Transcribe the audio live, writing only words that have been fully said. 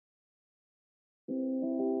I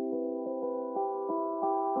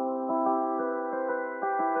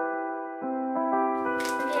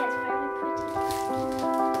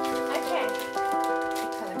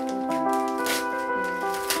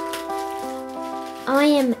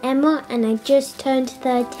am Emma and I just turned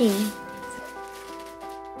 13.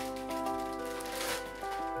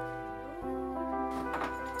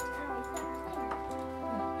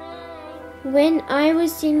 When I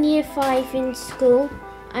was in year 5 in school,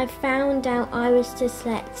 I found out I was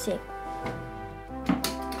dyslexic.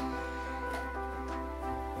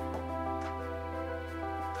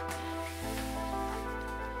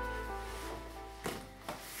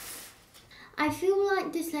 I feel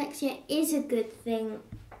like dyslexia is a good thing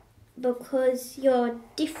because you're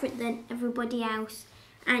different than everybody else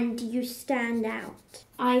and you stand out.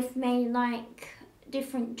 I've made like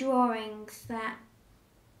different drawings that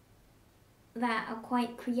are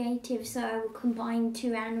quite creative, so I will combine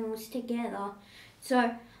two animals together.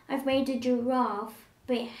 So I've made a giraffe,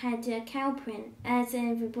 but it had a cow print. As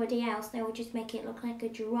everybody else, they will just make it look like a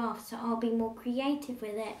giraffe, so I'll be more creative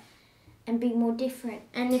with it and be more different.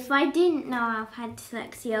 And if I didn't know I've had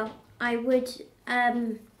dyslexia, I would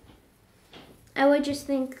just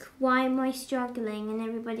think, why am I struggling and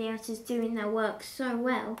everybody else is doing their work so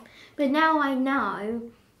well? But now I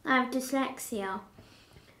know I have dyslexia.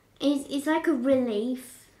 It's like a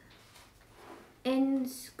relief. In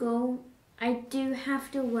school, I do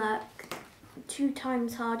have to work 2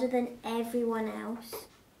 times harder than everyone else.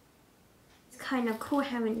 It's kind of cool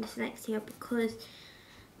having dyslexia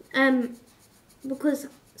because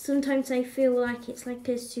sometimes I feel like it's like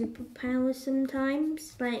a superpower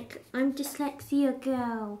sometimes. Like, I'm dyslexia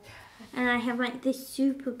girl and I have like this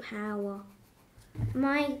superpower.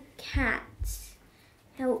 My cats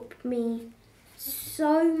help me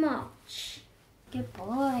so much. Good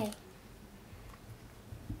boy.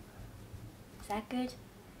 Is that good?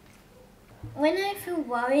 When I feel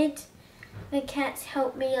worried, the cats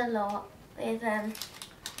help me a lot with a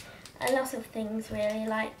lot of things really.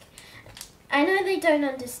 Like, I know they don't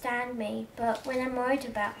understand me, but when I'm worried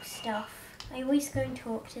about stuff, I always go and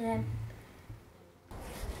talk to them.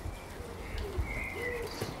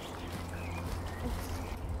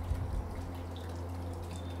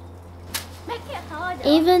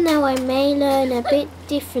 Even though I may learn a bit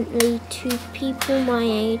differently to people my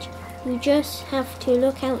age, you just have to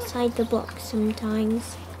look outside the box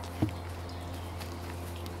sometimes.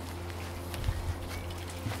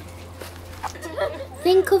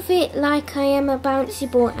 Think of it like I am a bouncy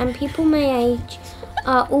ball and people my age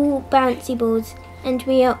are all bouncy balls and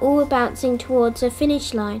we are all bouncing towards a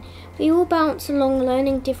finish line. We all bounce along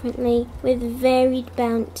learning differently with varied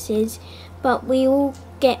bounces, but we all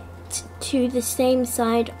get to the same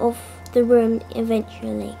side of the room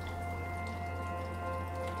eventually.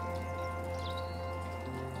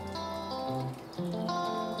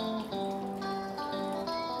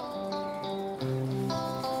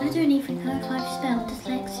 I don't even know if I've spelled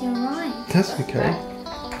dyslexia right. That's okay.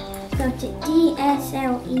 Spelled it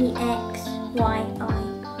DSLEXYIA.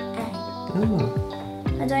 Oh.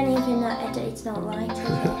 I don't even know, it's not right.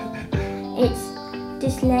 It's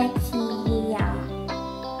dyslexia.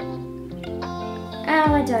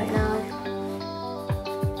 Oh, I don't know.